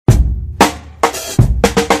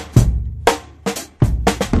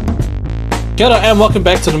Kia ora and welcome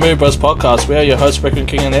back to the MovieBro's podcast. We are your hosts, Reckon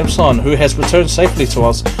King and Epsilon, who has returned safely to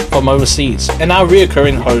us from overseas, and our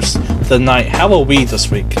reoccurring host, The Knight. How are we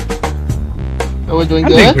this week? Oh, we're doing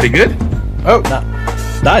I'm good? doing pretty good. Oh,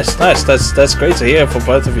 nice. That's great to hear from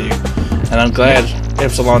both of you, and I'm glad,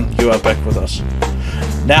 Epsilon, you are back with us.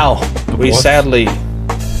 Now, we sadly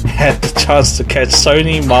had the chance to catch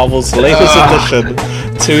Sony Marvel's latest addition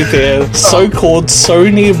to their so-called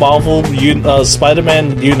Sony Marvel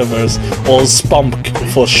Spider-Man universe, or SPUMP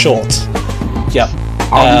for short. Yep. You're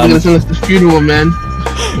gonna send us the funeral, man.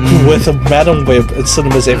 With a Madam Web in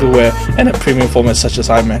cinemas everywhere and at premium formats such as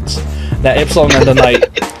IMAX. Now, Epsilon and the Knight,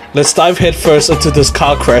 let's dive headfirst into this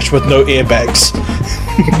car crash with no airbags.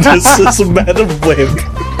 This is Madam Web.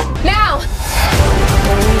 Now!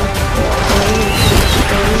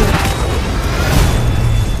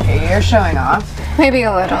 You're showing off. Maybe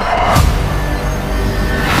a little.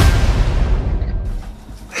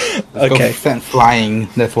 Okay. Sent flying,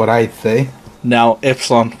 that's what I'd say. Now,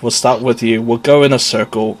 Epsilon, we'll start with you. We'll go in a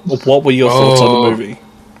circle. What were your thoughts on the movie?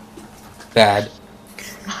 Bad.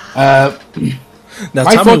 Now, My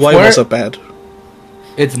tell me thoughts why were- was it bad?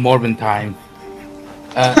 It's Morbin time.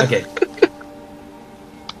 Okay.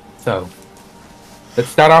 So, let's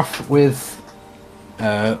start off with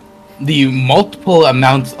the multiple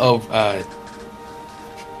amounts of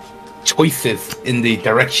choices in the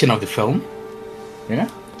direction of the film. Yeah?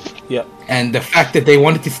 Yep. And the fact that they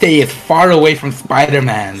wanted to stay as far away from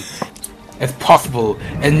Spider-Man as possible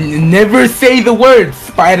and never say the word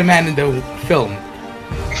Spider-Man in the film.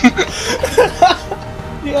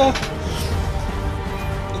 Yeah.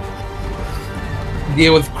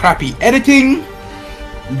 There was crappy editing.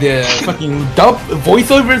 The fucking dub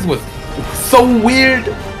voiceovers was so weird.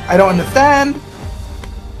 I don't understand.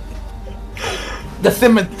 The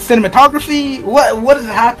cinematography. What is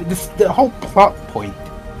happening? The whole plot point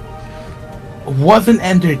wasn't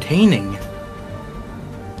entertaining.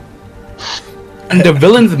 And the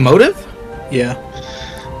villain's motive? Yeah.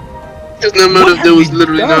 There's no motive, there was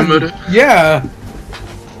literally no motive. Yeah.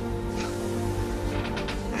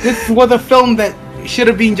 This was a film that should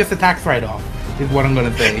have been just a tax write-off, is what I'm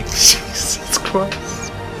gonna say. Jesus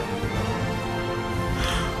Christ.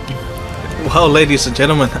 Well, ladies and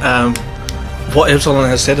gentlemen, what Epsilon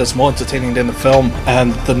has said is more entertaining than the film.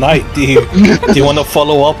 And The Knight, do you want to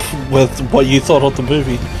follow up with what you thought of the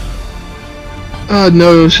movie?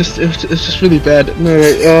 No, it's just really bad. No,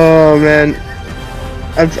 oh man,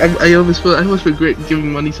 I almost regret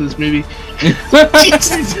giving money to this movie.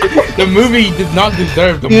 The movie did not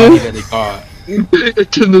deserve the money that it got.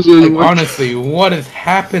 It didn't really Like, work. honestly, what is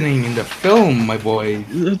happening in the film, my boy?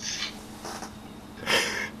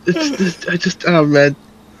 Oh man.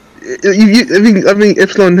 I mean,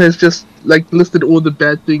 Epsilon has just like listed all the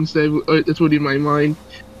bad things that's already in my mind.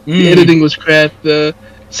 The editing was crap. The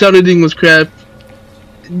sound editing was crap.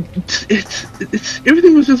 It's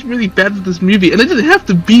everything was just really bad with this movie, and it didn't have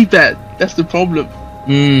to be bad. That's the problem.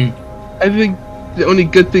 I think the only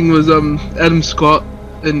good thing was Adam Scott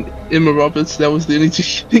and Emma Roberts. That was the only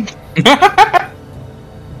thing.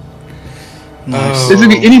 Nice. There's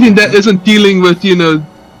anything that isn't dealing with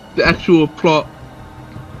the actual plot.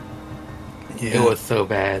 It was so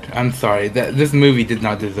bad. I'm sorry. This movie did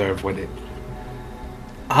not deserve what it.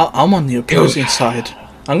 I'm on the opposing side.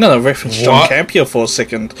 I'm gonna reference John What? Camp here for a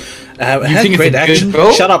second. It You had think it's great a good action.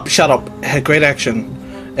 film? Shut up. It had great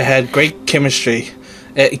action. It had great chemistry.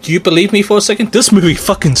 Do you believe me for a second? This movie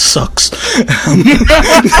fucking sucks.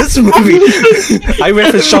 This movie. I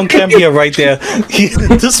referenced John Camp here right there.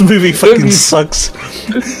 This movie fucking sucks.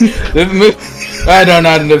 I don't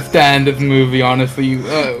understand this movie, honestly.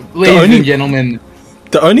 Ladies and gentlemen.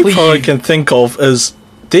 The only Please. part I can think of is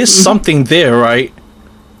there's something there, right?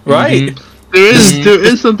 Right? There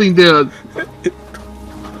is something there.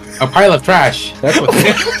 A pile of trash. That's what it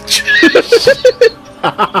is.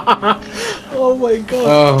 Oh my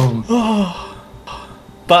god. Oh.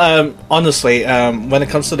 But honestly, when it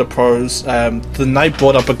comes to the pros, the Knight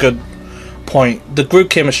brought up a good point. The group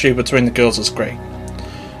chemistry between the girls is great,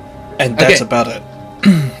 and that's Okay. about it.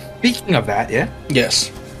 Speaking of that, yeah.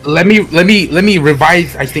 Yes. Let me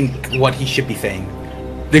revise. I think what he should be saying.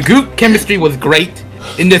 The group chemistry was great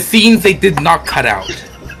in the scenes they did not cut out.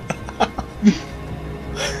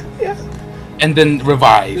 Yeah. And then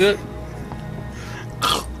revise.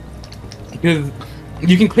 Because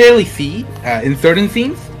you can clearly see in certain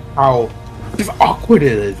scenes how just awkward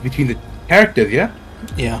it is between the characters, yeah.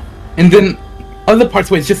 Yeah. And then other parts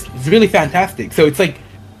where it's really fantastic. So it's like,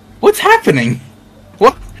 what's happening?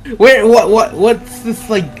 What's this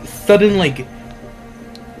like sudden like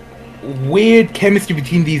weird chemistry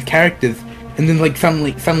between these characters and then like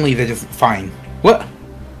suddenly they're just fine. What?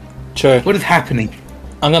 Sure. What is happening?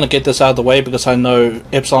 I'm gonna get this out of the way because I know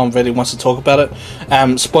Epsilon really wants to talk about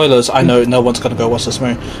it. Spoilers, I know no one's gonna go watch this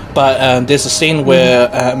movie. But there's a scene where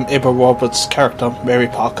Edward Roberts' character, Mary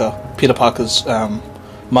Parker, Peter Parker's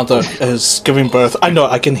mother, is giving birth. I know,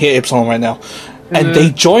 I can hear Epsilon right now. And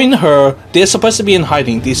they join her. They're supposed to be in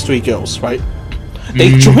hiding, these three girls, right?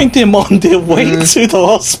 They joined them on their way to the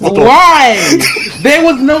hospital. Why? There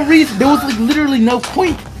was no reason. There was like literally no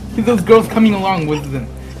point to those girls coming along with them.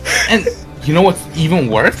 And you know what's even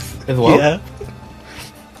worse as well? Yeah.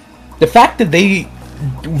 The fact that they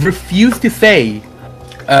refuse to say,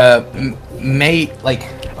 may like,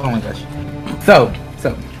 oh my gosh. So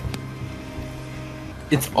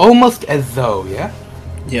it's almost as though, yeah.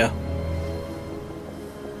 Yeah.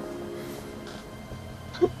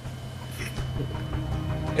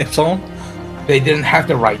 Epsilon? They didn't have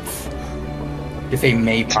the rights to say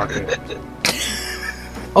May Parker.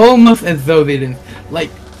 Almost as though they didn't. Like,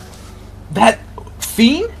 that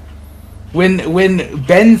scene when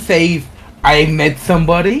Ben says, I met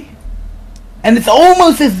somebody, and it's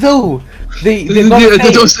almost as though they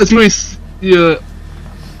That's very, yeah.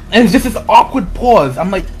 and it's just this awkward pause. I'm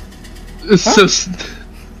like, It's just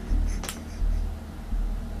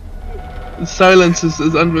the silence is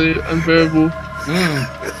unbearable.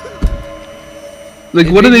 Like,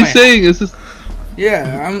 what are they saying? It's just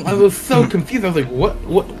yeah. I was so confused. I was like,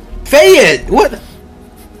 what? Say it.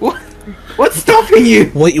 What's stopping you?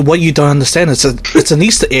 What you don't understand is it's an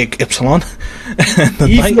Easter egg, Epsilon.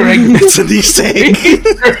 Easter egg. It's an Easter egg.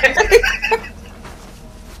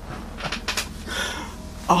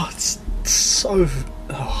 Oh, it's so.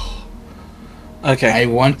 Oh. Okay. I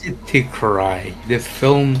wanted to cry. This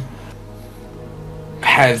film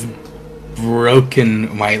has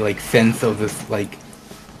broken my like sense of this like.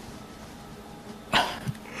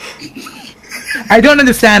 I don't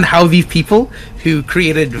understand how these people who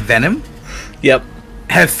created Venom Yep.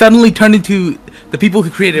 have suddenly turned into the people who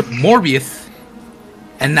created Morbius,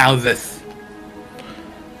 and now this.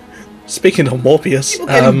 Speaking of Morbius, People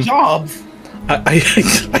getting jobs. I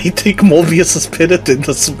think Morbius is better than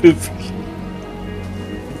this movie.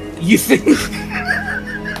 You think?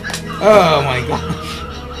 Oh my gosh.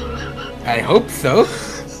 I hope so.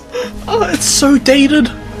 Oh, it's so dated.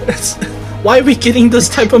 Why are we getting this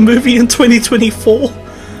type of movie in 2024?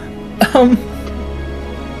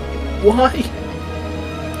 Why?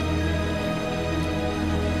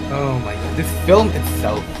 Oh my god. This film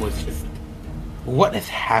itself was just... What is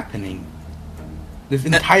happening? This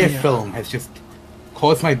entire film has just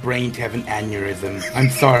caused my brain to have an aneurysm. I'm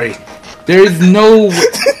sorry. There is no,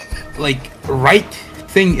 like, right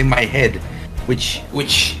thing in my head which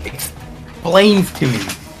explains to me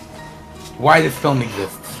why this film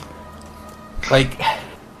exists. Like,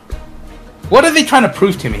 what are they trying to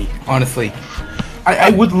prove to me, honestly?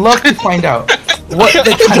 I would love to find out what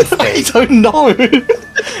they're trying to say. I don't know.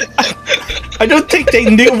 I don't think they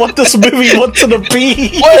knew what this movie wanted to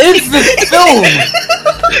be. What is this film?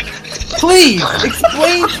 Please,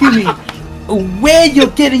 explain to me where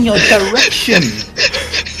you're getting your direction.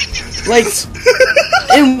 Like,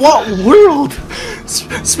 in what world?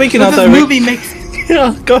 Speaking of this direction, movie makes...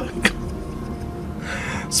 yeah, go.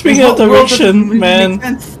 Speaking of direction, man,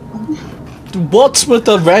 what's with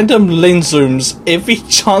the random lens zooms? Every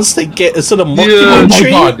chance they get is sort of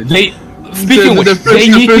mockumentary. Oh my god! They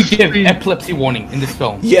need to give epilepsy warning in this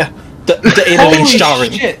film. Yeah, the editing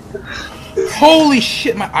starring. Shit. Holy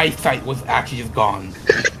shit! My eyesight was actually just gone.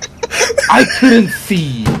 I couldn't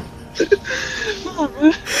see.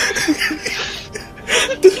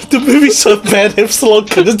 The movie's so bad, Epsilon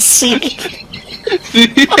couldn't see.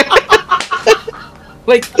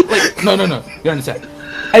 Like, no. You understand?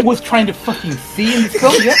 I was trying to fucking see in this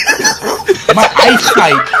film, yeah? My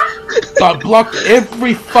eyesight got blocked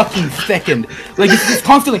every fucking second. Like, it's just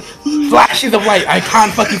constantly flashes of light. I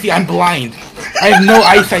can't fucking see. I'm blind. I have no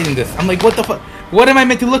eyesight in this. I'm like, what the fuck? What am I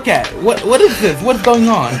meant to look at? What is this? What's going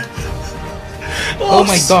on? Oh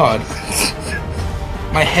my god.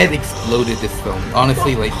 My head exploded this film.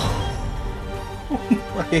 Honestly, like...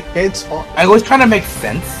 My head's hot. I was trying to make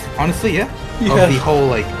sense, honestly, yeah? Of the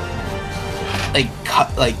whole,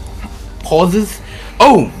 cut, pauses.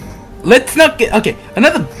 Oh! Let's not get... Okay,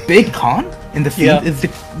 another big con in the film is the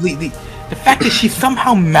fact that she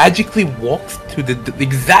somehow magically walks to the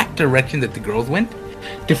exact direction that the girls went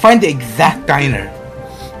to find the exact diner.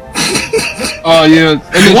 oh yeah, and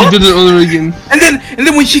then she did it all over again. And then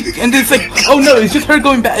when it's like, oh no, it's just her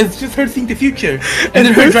going back. It's just her seeing the future, and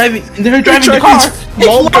then her driving the car. It's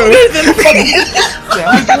longer than the fucking.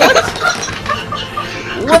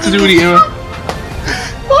 What to do with the era?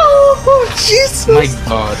 Oh, Jesus! My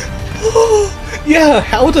God. Yeah,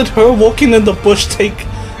 how did her walking in the bush take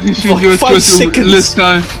like 5 seconds? Less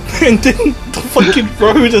time. And then the fucking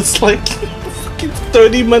road is like fucking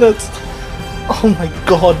 30 minutes. Oh my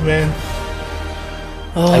god, man.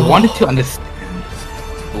 I wanted to understand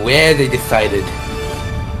where they decided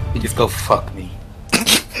to just go fuck me.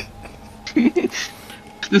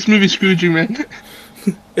 This movie screwed you, man.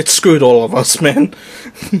 It screwed all of us, man.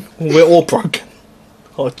 We're all broken.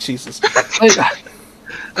 Oh, Jesus.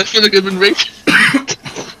 I feel like I've been raped.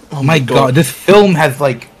 Oh my god, this film has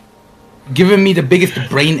like given me the biggest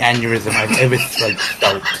brain aneurysm I've ever like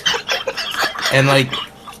felt. And like,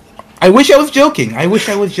 I wish I was joking.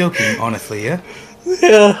 Honestly, yeah.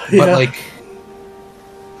 Yeah. But like,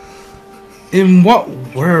 in what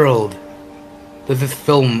world does this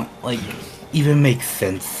film like even make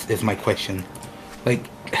sense? Is my question. Like,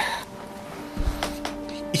 I'm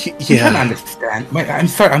trying to understand. I'm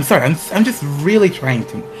sorry. I'm just really trying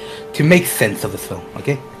to make sense of this film.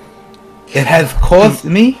 Okay, it has caused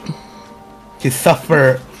me to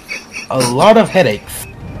suffer a lot of headaches,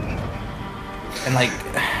 and like,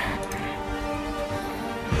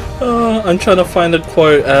 I'm trying to find a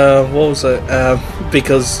quote. What was it?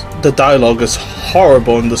 Because the dialogue is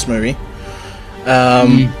horrible in this movie.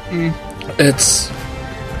 It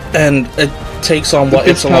takes on what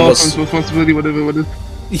Epsilon was. Responsibility, whatever it is.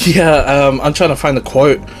 Yeah, I'm trying to find the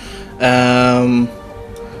quote.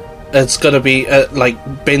 It's gonna be like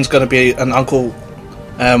Ben's gonna be an uncle.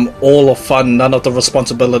 All of fun, none of the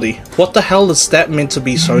responsibility. What the hell is that meant to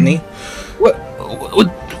be, Sony? what?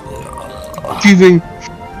 Teasing.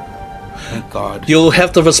 Thank God. You'll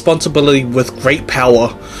have the responsibility with great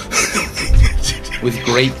power. With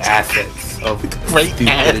great assets of Great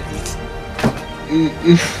stupidity.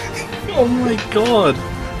 Oh my god.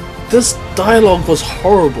 This dialogue was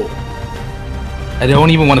horrible. I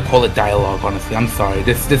don't even want to call it dialogue, honestly. I'm sorry.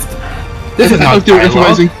 This is not They were dialogue.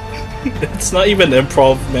 improvising. It's not even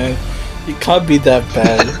improv, man. You can't be that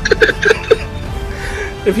bad.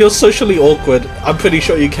 If you're socially awkward, I'm pretty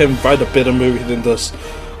sure you can write a better movie than this.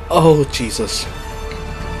 Oh, Jesus.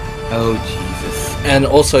 Oh, Jesus. And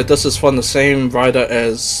also, this is from the same writer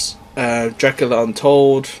as Dracula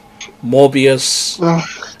Untold, Morbius,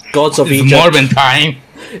 Gods of It's Egypt, Morbin time.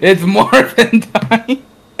 It's Morbin time.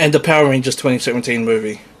 and the Power Rangers 2017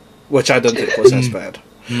 movie, which I don't think was as bad.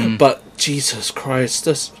 But, Jesus Christ,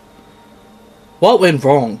 this... What went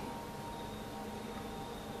wrong?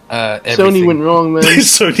 Sony Everything. went wrong, man.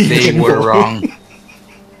 Sony They went were wrong. wrong.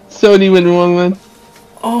 Sony went wrong, man.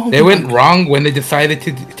 Oh, They went wrong when they decided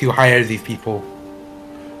to hire these people.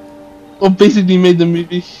 Or basically made the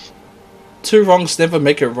movie. two wrongs never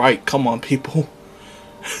make it right. Come on, people.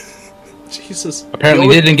 Jesus. Apparently,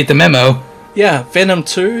 they didn't get the memo. Yeah, Venom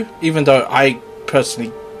 2, even though I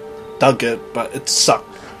personally dug it, but it sucked.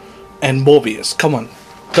 And Morbius, come on.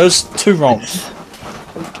 Those two wrongs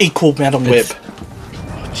equal Madam Web.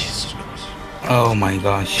 Oh, Jesus Christ. Oh my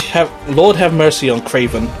gosh. Lord have mercy on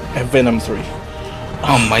Craven and Venom 3.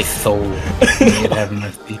 Oh my soul. May it have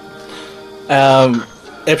mercy.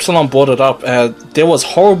 Epsilon brought it up. There was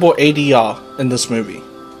horrible ADR in this movie.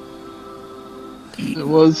 It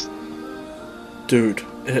was. Dude,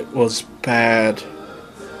 it was bad.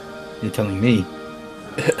 You're telling me.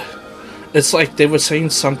 It's like they were saying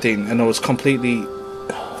something and it was completely...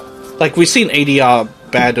 Like, we've seen ADR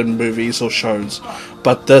bad in movies or shows,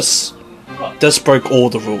 but this broke all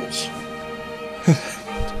the rules.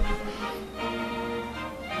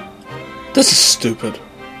 This is stupid.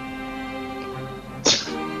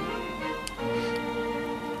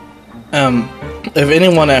 If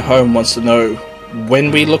anyone at home wants to know when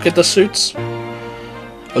we look at the suits,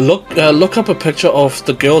 look up a picture of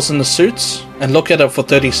the girls in the suits and look at it for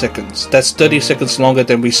 30 seconds. That's 30 seconds longer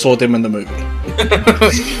than we saw them in the movie.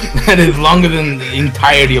 That is longer than the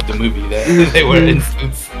entirety of the movie that they were in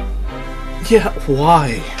suits. Yeah,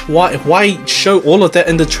 why? Why show all of that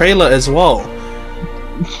in the trailer as well?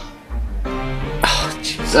 Oh,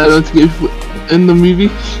 Jesus. Let's get in the movie.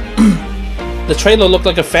 The trailer looked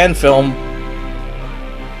like a fan film.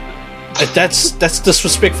 That's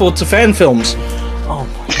disrespectful to fan films. Oh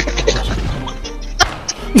my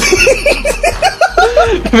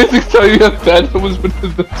Basically tell you how bad it was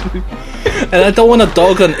because that's me. And I don't want to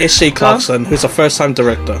dog on S.J. Clarkson, who's a first-time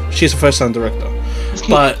director. She's a first-time director.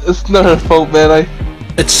 But It's not her fault, man.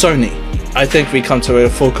 it's Sony. I think we come to a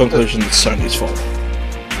full conclusion it's Sony's fault.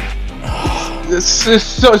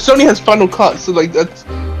 Sony has final cut, so like that's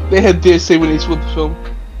they had their say when they saw the film.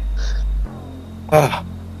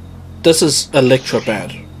 This is Electra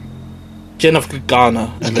bad. Jennifer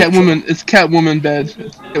Garner. It's Catwoman. It's Catwoman bad.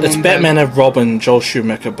 It's Batman and Robin, Joel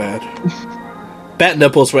Schumacher bad. Bat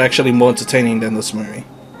nipples were actually more entertaining than this movie.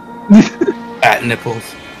 Bat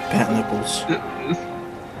nipples. Bat nipples.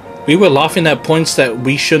 We were laughing at points that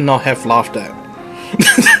we should not have laughed at.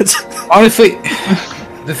 Honestly,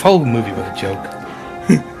 this whole movie was a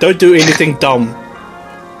joke. Don't do anything dumb.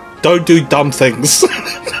 Don't do dumb things.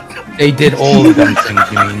 They did all the dumb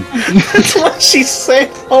things, you mean? That's what she said.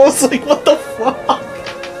 I was like, what the fuck?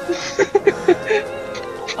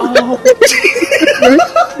 Oh.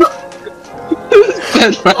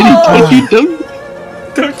 That's right.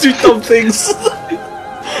 Don't do dumb things.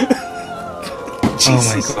 Oh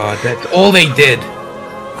my god, that's all they did.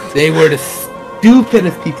 They were the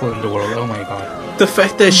stupidest people in the world. Oh my god. The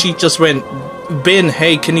fact that she just went, Ben,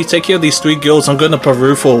 hey, can you take care of these 3 girls? I'm going to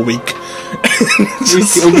Peru for a week.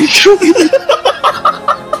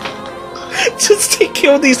 Just take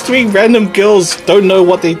care of these 3 random girls. Don't know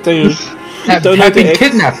what they do. Have been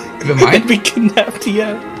kidnapped. Never mind. Have been kidnapped,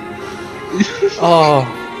 yeah. Oh.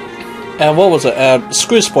 And what was it?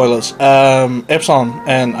 Screw spoilers. Epsilon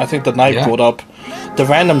and I think the Knight brought up the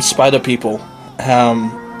random spider people.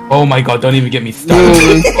 Oh my god, don't even get me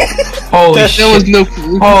started. Holy shit. There was no...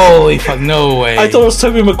 Holy fuck, no way. I thought it was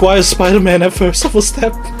Tobey Maguire's Spider-Man at first. I was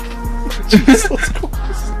that...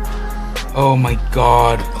 Oh my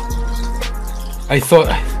god. I thought...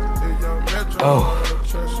 Oh.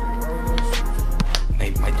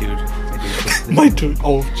 My dude. My dude.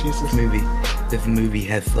 Oh, Jesus. This movie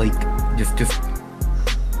has, like, just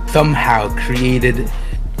somehow created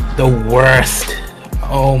the worst.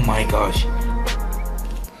 Oh my gosh.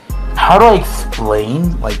 How do I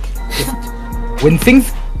explain, like, just when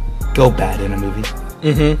things go bad in a movie?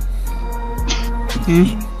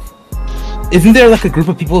 Isn't there, like, a group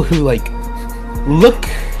of people who, like, look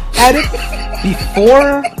at it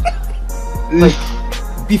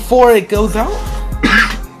before it goes out?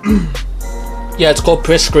 Yeah, it's called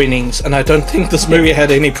press screenings, and I don't think this movie had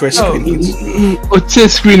any press screenings. Or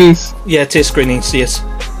test screenings. Yeah, test screenings, yes.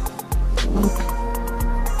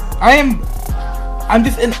 I'm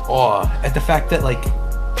just in awe at the fact that, like,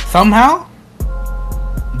 somehow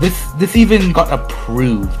this even got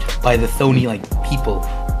approved by the Sony, like, people.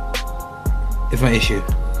 Is my issue.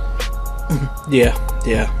 Yeah.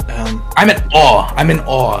 I'm in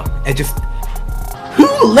awe. I just, who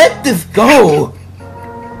let this go?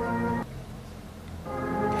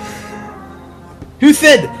 Who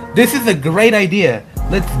said this is a great idea?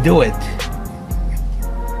 Let's do it.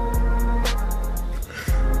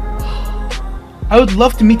 I would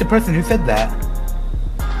love to meet the person who said that.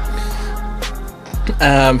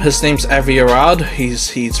 His name's Avi Arad.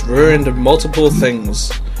 He's ruined multiple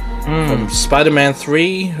things. From Spider-Man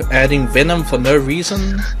 3, adding Venom for no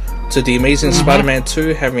reason, to The Amazing Spider-Man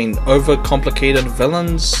 2 having overcomplicated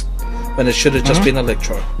villains when it should have just been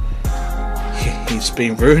Electro. He's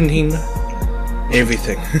been ruining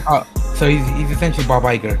everything. So he's essentially Bob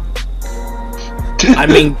Iger. I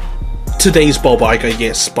mean, today's Bob Iger,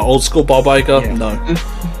 yes, but old school Bob Iger, no.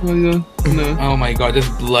 No. Oh my god, this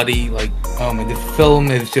bloody, like, oh my, this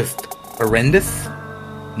film is just horrendous.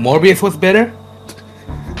 Morbius was better?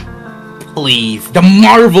 Please, the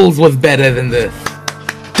Marvels was better than this.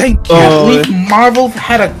 Thank you. At least Marvels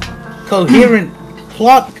had a coherent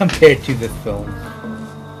plot compared to this film.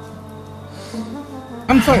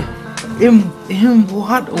 I'm sorry. In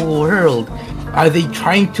what world are they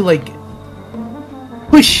trying to, like,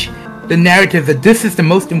 push the narrative that this is the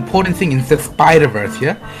most important thing in the Spider-Verse,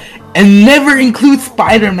 yeah? And never include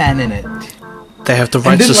Spider-Man in it. They have the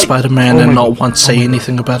rights to Spider-Man and not once say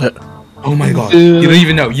anything about it. Oh my god. You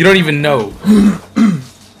don't even know.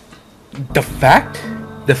 The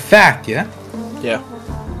fact, yeah? Yeah.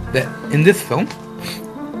 That in this film,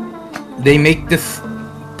 they make this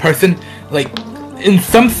person, like, in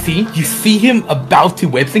some scene, you see him about to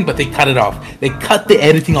web sync, but they cut it off. They cut the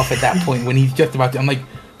editing off at that point when he's just about to. I'm like,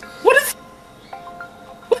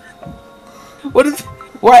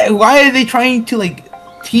 why are they trying to, like,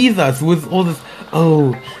 tease us with all this?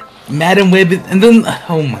 Oh, Madam Web, and then,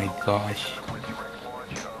 oh my gosh.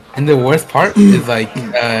 And the worst part is, like,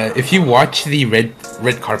 if you watch the red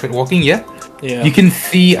carpet walking, yeah, you can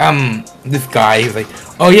see this guy who's like,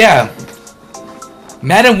 oh yeah,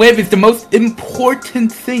 Madam Web is the most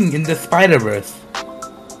important thing in the Spider-Verse.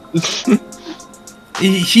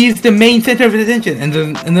 She's the main center of attention, and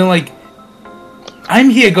then like, I'm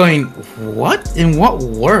here going, what? In what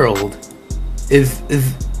world is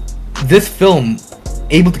this film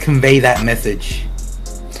able to convey that message?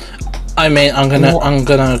 I mean, I'm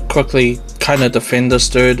gonna quickly kind of defend this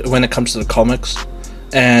dude when it comes to the comics.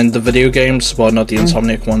 and the video games, well, not the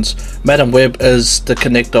Insomniac ones, Madam Web is the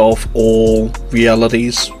connector of all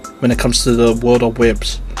realities when it comes to the world of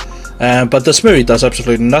webs. But this movie does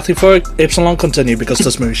absolutely nothing for it. Epsilon, continue, because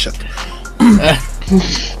this movie shit.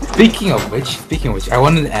 Speaking of which, I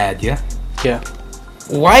wanted to add, Yeah.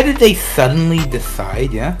 why did they suddenly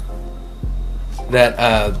decide, that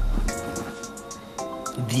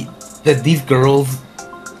that these girls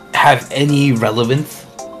have any relevance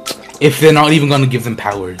if they're not even going to give them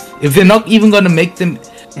powers? If they're not even going to make them,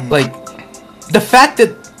 like, the fact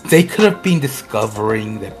that they could have been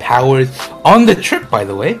discovering their powers on the trip, by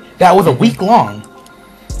the way, that was a week long.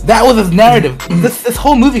 That was a narrative. This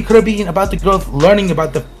whole movie could have been about the girls learning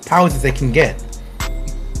about the powers that they can get.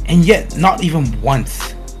 And yet, not even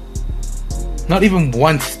once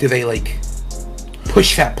do they, like,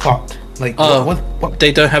 push that plot. Like, what?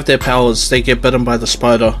 They don't have their powers. They get bitten by the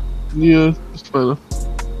spider. Yeah, spoiler.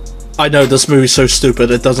 I know, this movie's so stupid,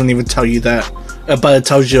 it doesn't even tell you that. But it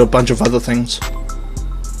tells you a bunch of other things.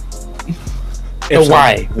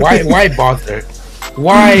 Why? Why bother?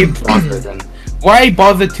 Why bother then? Why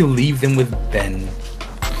bother to leave them with Ben?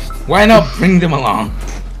 Why not bring them along?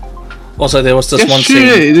 Also, there was this one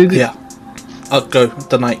scene. Yeah. Go,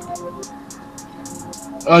 the night.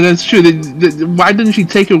 Oh, that's true. Why didn't she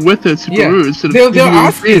take her with her to Peru instead of they're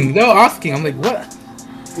asking. I'm like, what?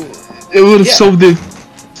 It would have solved the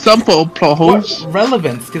some plot holes. What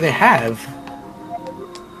relevance do they have?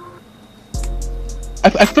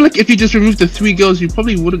 I feel like if you just removed the 3 girls, you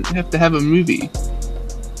probably wouldn't have to have a movie.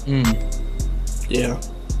 Yeah.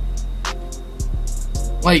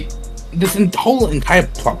 Like, this whole entire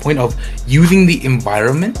plot point of using the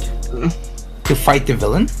environment to fight the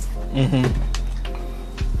villain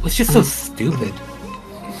was just so stupid.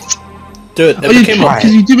 Dude,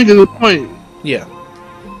 because you do make a good point. Yeah.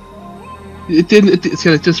 It didn't. It's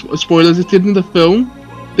gonna just spoilers. It did in the film.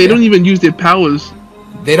 They don't even use their powers.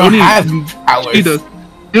 They don't have powers. They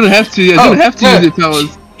don't have to. Yeah, they don't have to use their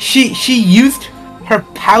powers. She used her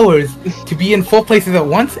powers to be in 4 places at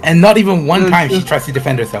once, and not even one time she tries to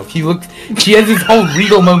defend herself. She has this whole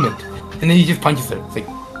regal moment, and then he just punches her. It's like,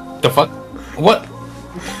 the fuck? What?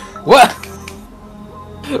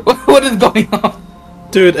 What is going on?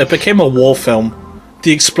 Dude, it became a war film.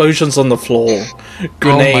 The explosions on the floor,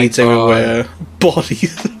 grenades everywhere,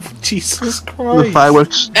 bodies. Jesus Christ! The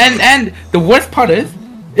fireworks. And the worst part is,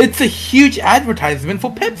 it's a huge advertisement for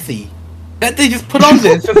Pepsi that they just put on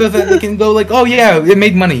this so that they can go like, oh yeah, it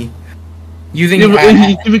made money using. Oh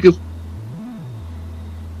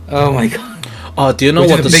my god! Oh, do you know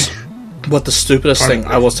what the stupidest thing?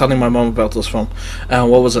 I was telling my mom about this film.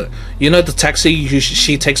 What was it? You know the taxi?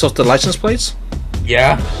 She takes off the license plates.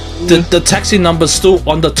 Yeah. The taxi number's still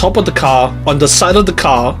on the top of the car, on the side of the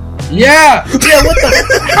car. Yeah. What the?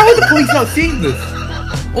 How are the police not seeing this?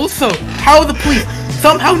 Also, how are the police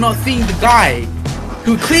somehow not seeing the guy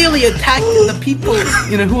who clearly attacked the people,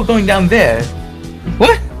 who were going down there?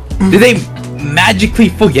 What? Did they magically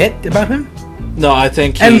forget about him? No, I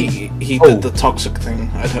think he did the toxic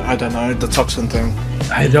thing. I don't know, the toxin thing.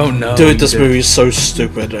 I don't know. Dude, this movie is so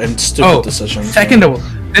stupid and stupid decisions. Second of all,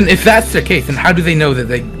 and if that's the case, then how do they know that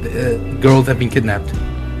the girls have been kidnapped?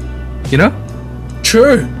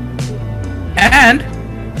 True. And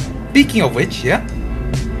speaking of which,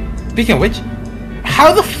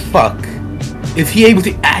 how the fuck is he able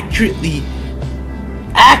to accurately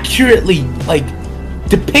like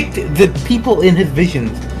depict the people in his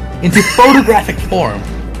visions into photographic form?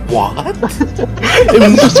 What? It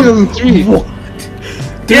was just 2003. What?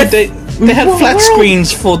 Dude, they had flat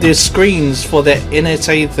screens for their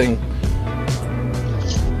NSA thing.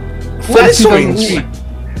 Flat screens.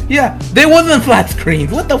 Yeah, there wasn't flat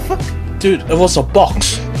screens. What the fuck? Dude, it was a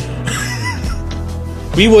box.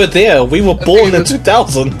 We were there. We were born in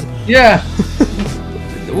 2000. Yeah.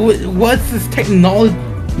 What's this technology,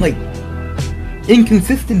 like,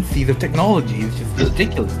 inconsistencies of technology is just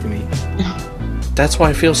ridiculous to me. That's why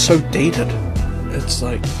I feel so dated. It's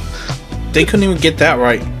like, they couldn't even get that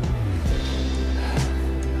right.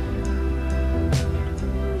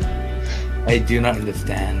 I do not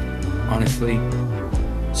understand, honestly.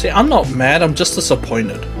 See, I'm not mad, I'm just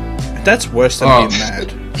disappointed. That's worse than being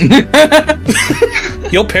mad.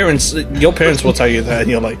 Your parents will tell you that, and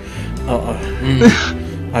you're like,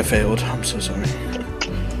 I failed. I'm so sorry.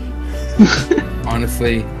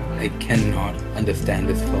 Honestly, I cannot understand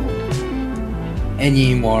this film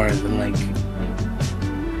any more than like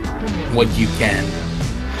what you can.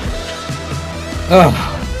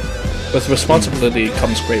 With responsibility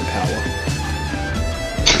comes great power.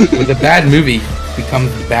 With a bad movie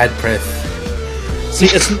becomes bad press. See,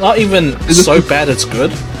 it's not even so bad it's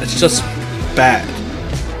good. It's just bad.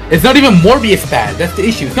 It's not even Morbius bad. That's the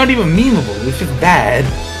issue. It's not even memeable. It's just bad.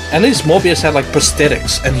 At least Morbius had like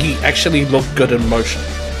prosthetics, and he actually looked good in motion.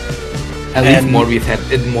 At least Morbius had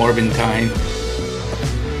it more in time.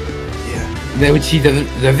 Yeah. Which he doesn't.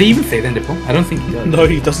 Does he even say that in the film? I don't think he does. No,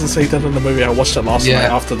 he doesn't say that in the movie. I watched it last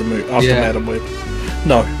night after the movie, after Madam Web.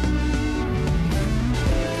 No.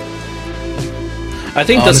 I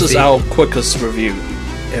think honestly, this is our quickest review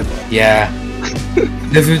ever. Yeah.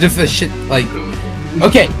 This is just a shit, like...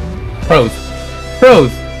 Okay. Pros.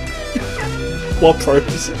 What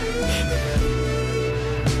pros?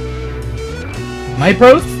 My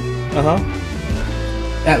pros? Uh-huh.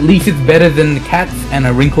 At least it's better than The Cats and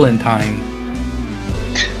A Wrinkle in Time.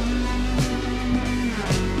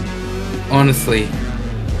 Honestly.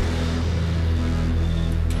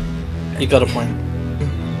 You got a point.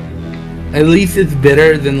 At least it's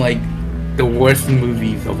better than, like, the worst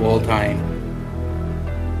movies of all time.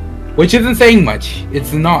 Which isn't saying much.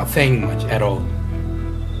 It's not saying much at all.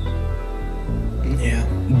 Yeah.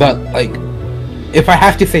 But, like, if I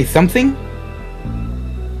have to say something,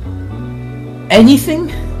 anything,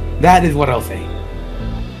 that is what I'll say.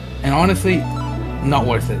 And honestly, not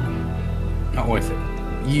worth it. Not worth it.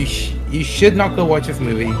 You should not go watch this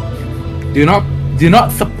movie. Do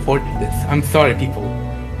not support this. I'm sorry, people.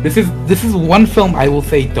 This is one film I will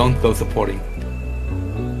say don't go supporting.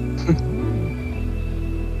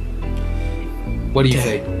 What do you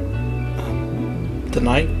say? The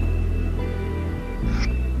Night?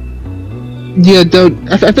 Yeah, don't.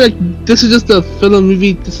 I feel like this is just a filler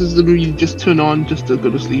movie. This is the movie you just turn on just to go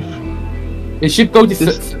to sleep. It should go to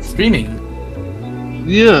streaming.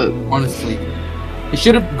 Yeah. Honestly. It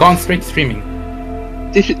should have gone straight to streaming.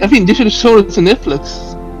 I think they should have shown it to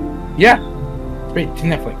Netflix. Yeah. Straight to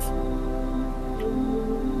Netflix.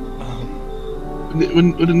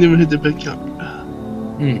 Would have never hit the big count.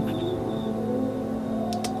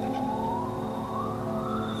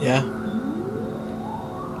 Yeah.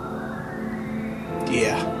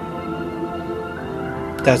 Yeah.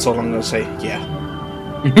 That's all I'm gonna say. Yeah.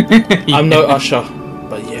 I'm no Usher,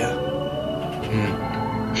 but yeah.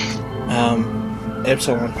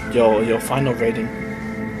 Epsilon, your final rating.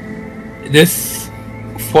 This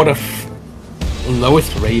for the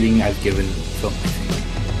lowest rating I've given film,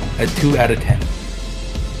 a 2 out of 10,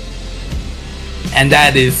 and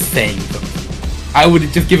that is saying something. I would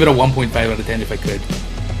just give it a 1.5 out of 10 if I could.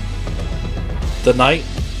 The Night?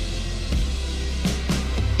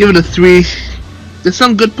 Give it a 3. There's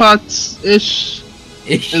some good parts ish.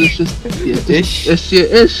 And it's just ish.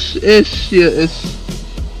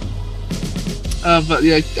 But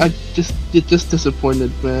yeah, you're just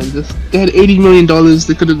disappointed, man. They had $80 million.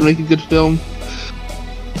 They couldn't make a good film.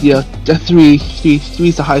 Yeah, a 3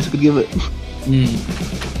 is the highest I could give it.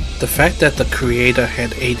 The fact that the creator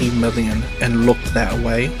had 80 million and looked that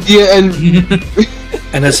way. Yeah, and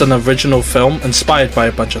and it's an original film inspired by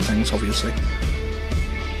a bunch of things, obviously.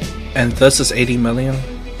 And this is 80 million.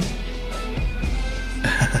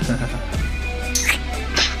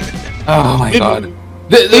 Oh my god.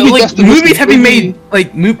 Like, movies have been made,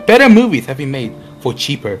 like, better movies have been made for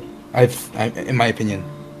cheaper, in my opinion.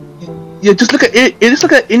 Yeah, just look at it. Just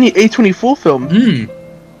look at any A24 film.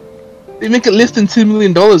 They make it less than $2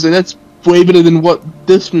 million, and that's way better than what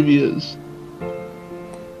this movie is.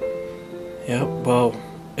 Yeah, well,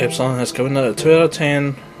 Epsilon has given it a 2 out of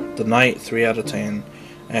 10, The Night 3 out of 10,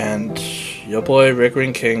 and your boy Red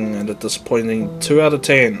Green King at a disappointing 2 out of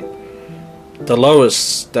 10. The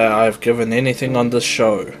lowest that I've given anything on this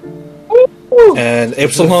show. And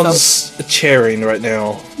Epsilon's cheering right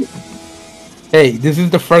now. Hey, this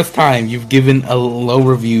is the first time you've given a low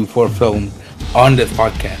review for a film on this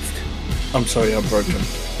podcast. I'm sorry, I'm broken.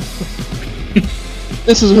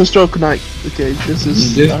 This is a historical night. Okay, this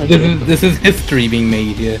is history being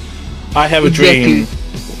made here. I have a dream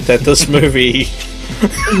that this movie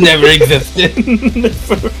never existed.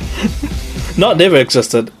 Not never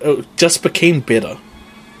existed. It just became better.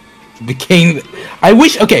 I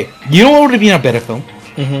wish. Okay, you know what would have been a better film?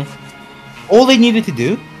 All they needed to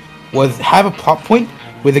do was have a plot point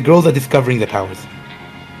where the girls are discovering their powers.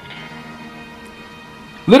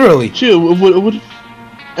 Literally. True.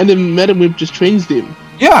 And then Madam Web just trains them.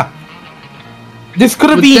 Yeah. This could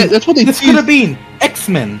have been. That's what they. This could have been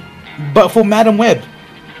X-Men, but for Madam Web.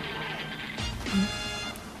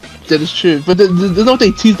 That is true. But that's not what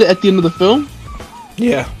they teased it at the end of the film?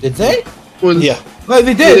 Yeah. Did they? Yeah. No,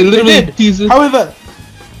 they did. Yeah, they did. Teased it. However,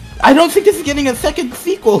 I don't think this is getting a second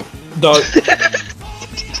sequel. No.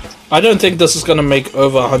 I don't think this is gonna make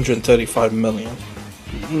over 135 million.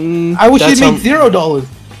 I wish it made $0.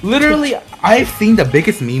 Literally, I've seen the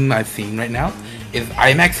biggest meme I've seen right now is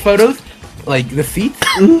IMAX photos like the seats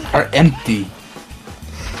are empty.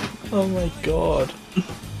 Oh my god.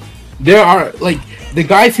 There are like the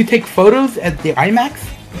guys who take photos at the IMAX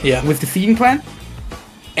Yeah. with the seating plan,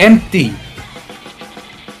 empty.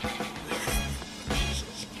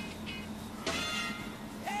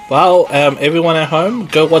 Well, everyone at home,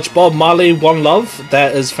 go watch Bob Marley One Love.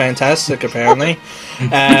 That is fantastic, apparently.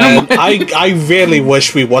 And I really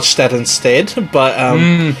wish we watched that instead.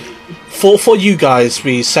 But for you guys,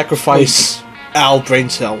 we sacrifice our brain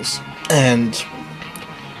cells and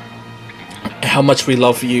how much we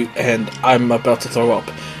love you. And I'm about to throw up.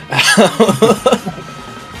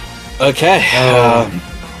 Okay.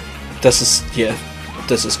 This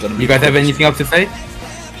is gonna be. You guys have anything else to say?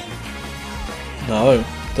 No.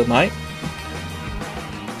 The night?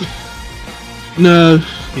 No.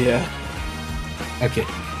 Yeah. Okay.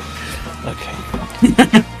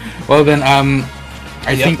 Okay. Well then,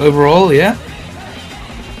 I think overall, yeah,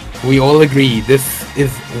 we all agree this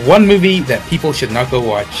is one movie that people should not go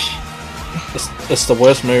watch. It's the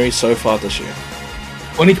worst movie so far this year.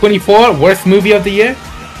 2024 worst movie of the year,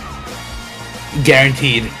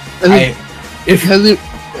 guaranteed.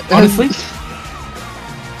 Honestly,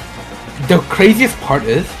 the craziest part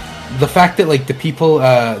is the fact that like the people,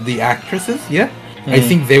 the actresses, I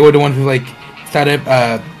think they were the ones who like started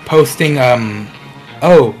posting.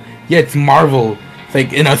 Oh yeah, it's Marvel. It's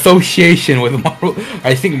like in association with Marvel.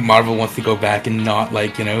 I think Marvel wants to go back and not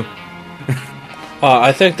like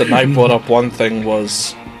I think the night brought up one thing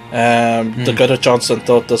was Dakota Johnson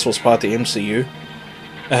thought this was part of the MCU.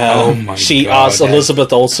 Oh my she God, asked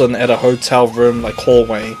Elizabeth Olsen at a hotel room like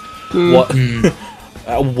hallway,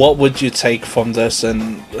 what would you take from this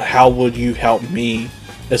and how would you help me?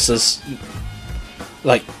 Is this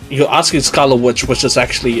like you're asking Scarlet Witch, which is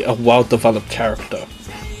actually a well-developed character,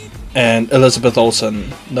 and Elizabeth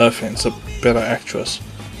Olsen, no offense, a better actress.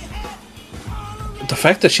 The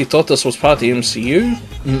fact that she thought this was part of the MCU,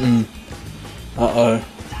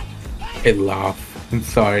 I laugh. I'm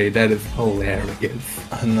sorry, that is hilarious.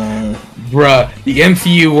 I know. Bruh, the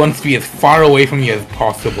MCU wants to be as far away from you as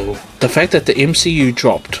possible. The fact that the MCU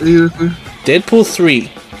dropped Deadpool 3.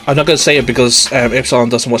 I'm not going to say it because Epsilon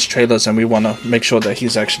doesn't watch trailers and we want to make sure that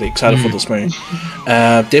he's actually excited for this movie.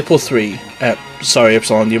 Deadpool 3. Sorry,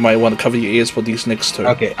 Epsilon, you might want to cover your ears for these next two.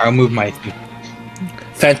 Okay, I'll move my...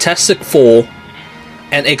 Fantastic Four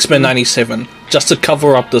and X-Men 97, just to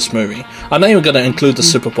cover up this movie. I'm not even going to include the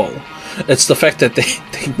Super Bowl. It's the fact that they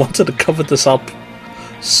wanted to cover this up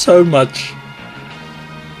so much.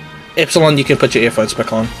 Epsilon, you can put your earphones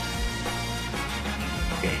back on.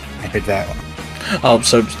 Okay, I heard that one. Oh,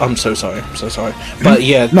 I'm so sorry. I'm so sorry. But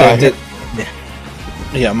yeah, Miles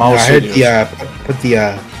I heard Studios. put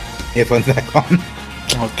the earphones back on.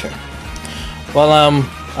 Okay. Well,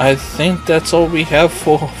 I think that's all we have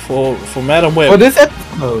for Madam Web. For this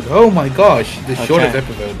episode, oh my gosh, the shortest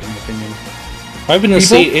episode in my opinion. Hoping to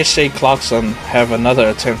see S.J. Clarkson have another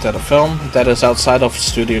attempt at a film that is outside of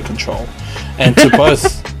studio control, and to both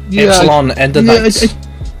Epsilon and the Knights.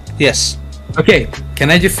 Yes. Okay, can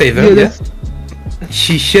I just say though?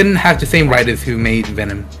 She shouldn't have the same writers who made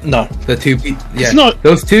Venom. No. The two people. Yeah. It's not.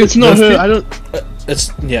 Those two. It's not her. Two, I don't.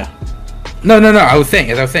 It's yeah. No. I was saying,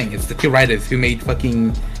 it's the two writers who made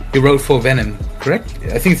who wrote for Venom, correct?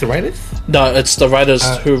 I think it's the writers. No, it's the writers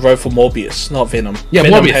who wrote for Morbius, not Venom. Yeah,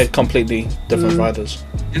 Venom Morbius had completely different writers.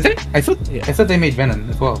 Is it? I thought they made Venom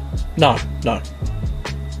as well. No.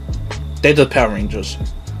 They did Power Rangers.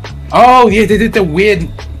 Oh yeah, they did the weird,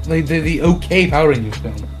 like the okay Power Rangers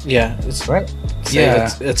film. Yeah, it's right. So yeah,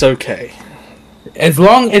 it's okay. As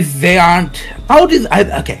long as they aren't. I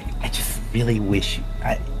just really wish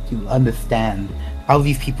you understand how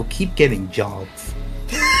these people keep getting jobs.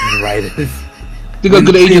 Writers. They got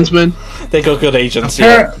good agents, man. They got good agents.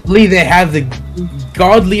 Apparently, they have the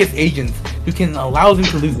godliest agents who can allow them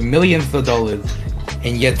to lose millions of dollars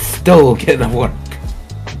and yet still get the work.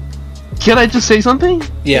 Can I just say something?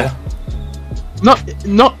 Yeah. Not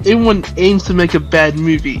everyone aims to make a bad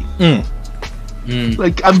movie.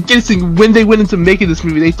 Like, I'm guessing when they went into making this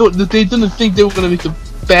movie, they thought that they didn't think they were gonna make a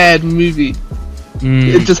bad movie.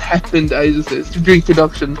 It just happened. During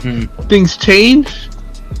production, things change.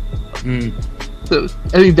 So I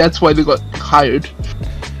think that's why they got hired.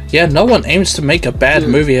 Yeah, no one aims to make a bad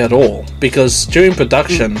movie at all because during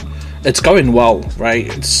production, it's going well,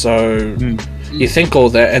 right? So you think all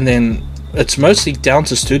that, and then it's mostly down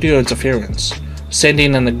to studio interference,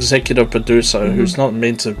 sending an executive producer who's not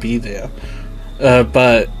meant to be there,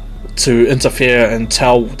 but to interfere and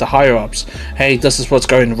tell the higher ups, hey, this is what's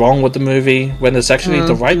going wrong with the movie, when it's actually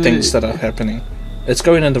the right things that are happening. It's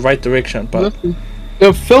going in the right direction, but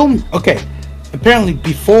the film, okay, apparently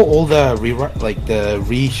before all the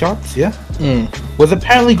reshots, was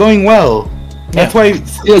apparently going well. That's why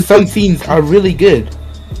some scenes are really good.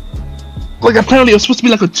 Like apparently it was supposed to be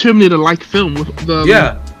like a Terminator-like film with the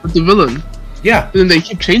villain. Yeah. And then they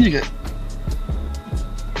keep changing it.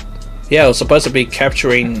 Yeah, it was supposed to be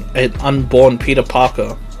capturing an unborn Peter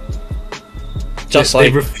Parker. Just they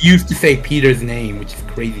refused to say Peter's name, which is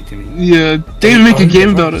crazy to me. Yeah, they didn't make a game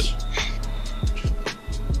about it.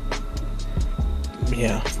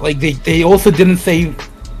 Yeah. Like they also didn't say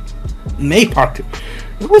May Parker.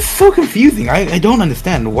 It was so confusing. I don't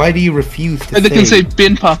understand. Why do you refuse to and they can say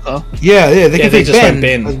Ben Parker. Yeah, they can say just Ben.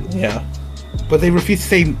 Ben. Yeah. But they refuse to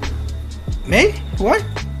say May? What?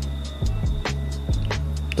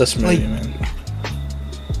 This movie, man.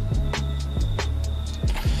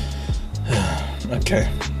 Okay,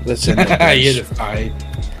 let's end it.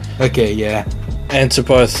 Okay, yeah. And to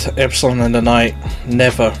both Epsilon and the Knight,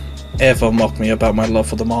 never, ever mock me about my love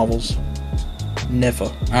for the Marvels.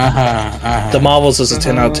 Never. The Marvels is a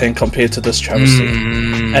 10 out of 10 compared to this travesty.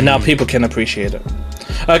 And now people can appreciate it.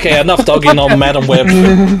 Okay, enough dogging on Madam Web.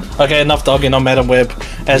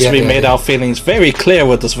 As we made our feelings very clear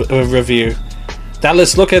with this review. Now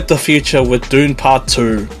let's look at the future with Dune Part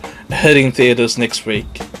 2 hitting theaters next week.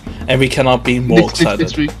 And we cannot be more excited.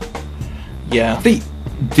 Next week. Yeah. See,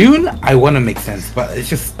 Dune, I want to make sense, but it's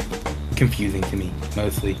just confusing to me,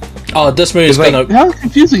 mostly. Oh, this movie is gonna... How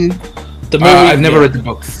confusing? The movie... I've never read the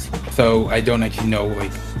books, so I don't actually know,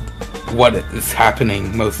 like, what is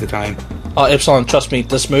happening most of the time. Oh, Epsilon, trust me,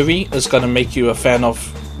 this movie is gonna make you a fan of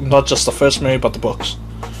not just the first movie, but the books.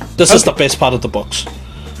 This is the best part of the books.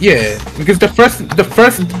 Yeah, because the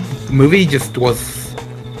first movie just was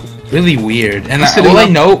really weird, and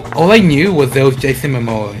all I knew was there was Jason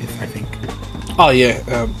Momoa, I think. Oh yeah,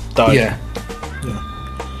 died. Yeah,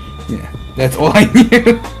 that's all I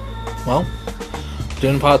knew. Well,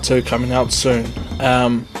 Dune Part 2 coming out soon.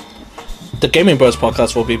 The Gaming Bros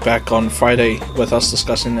podcast will be back on Friday with us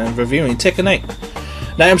discussing and reviewing Tekken 8.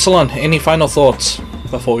 Now, Epsilon, any final thoughts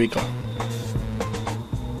before we go?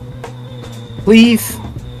 Please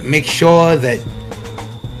make sure that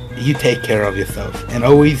you take care of yourself, and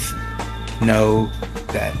always know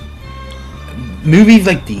that movies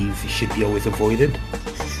like these should be always avoided,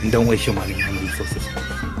 and don't waste your money on resources.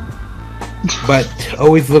 But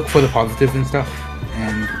always look for the positives and stuff,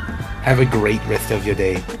 and have a great rest of your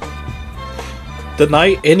day. The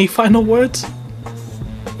Knight, any final words?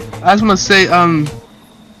 I just want to say,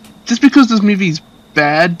 just because this movie's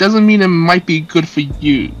bad doesn't mean it might be good for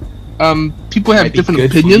you. People have different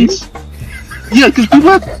opinions. Yeah, because people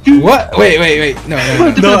have... What? Wait. No.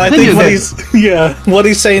 I think what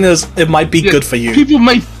he's saying is it might be good for you. People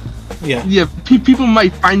might... people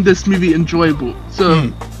might find this movie enjoyable. So,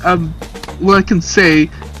 what I can say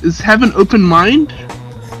is have an open mind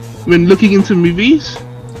when looking into movies,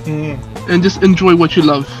 and just enjoy what you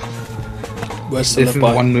love. This is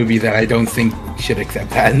one movie that I don't think should accept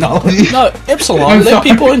that knowledge. No, Epsilon, let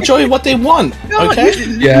people enjoy what they want, okay?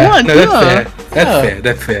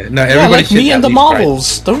 That's fair. No, everybody should me and the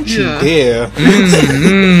Marvels, don't you dare.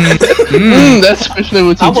 That's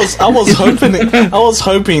questionable. I was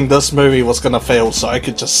hoping this movie was gonna fail so I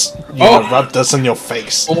could just rub this in your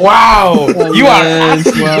face. Wow, you are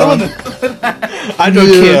asking. I don't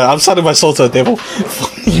care. I'm selling my soul to the devil.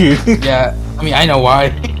 Fuck you. Yeah, I mean I know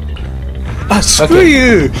why. Screw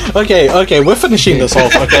you! Okay, we're finishing this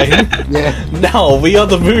off, okay? Yeah. Now, we are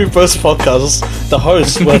the MovieBro's podcast, the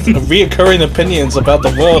hosts with reoccurring opinions about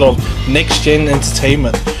the world of next-gen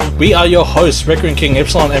entertainment. We are your hosts, Recurring King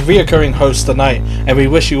Epsilon, and reoccurring host tonight, and we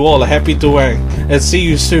wish you all a happy Duang, and see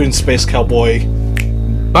you soon, Space Cowboy.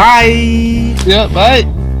 Bye! Yeah, bye!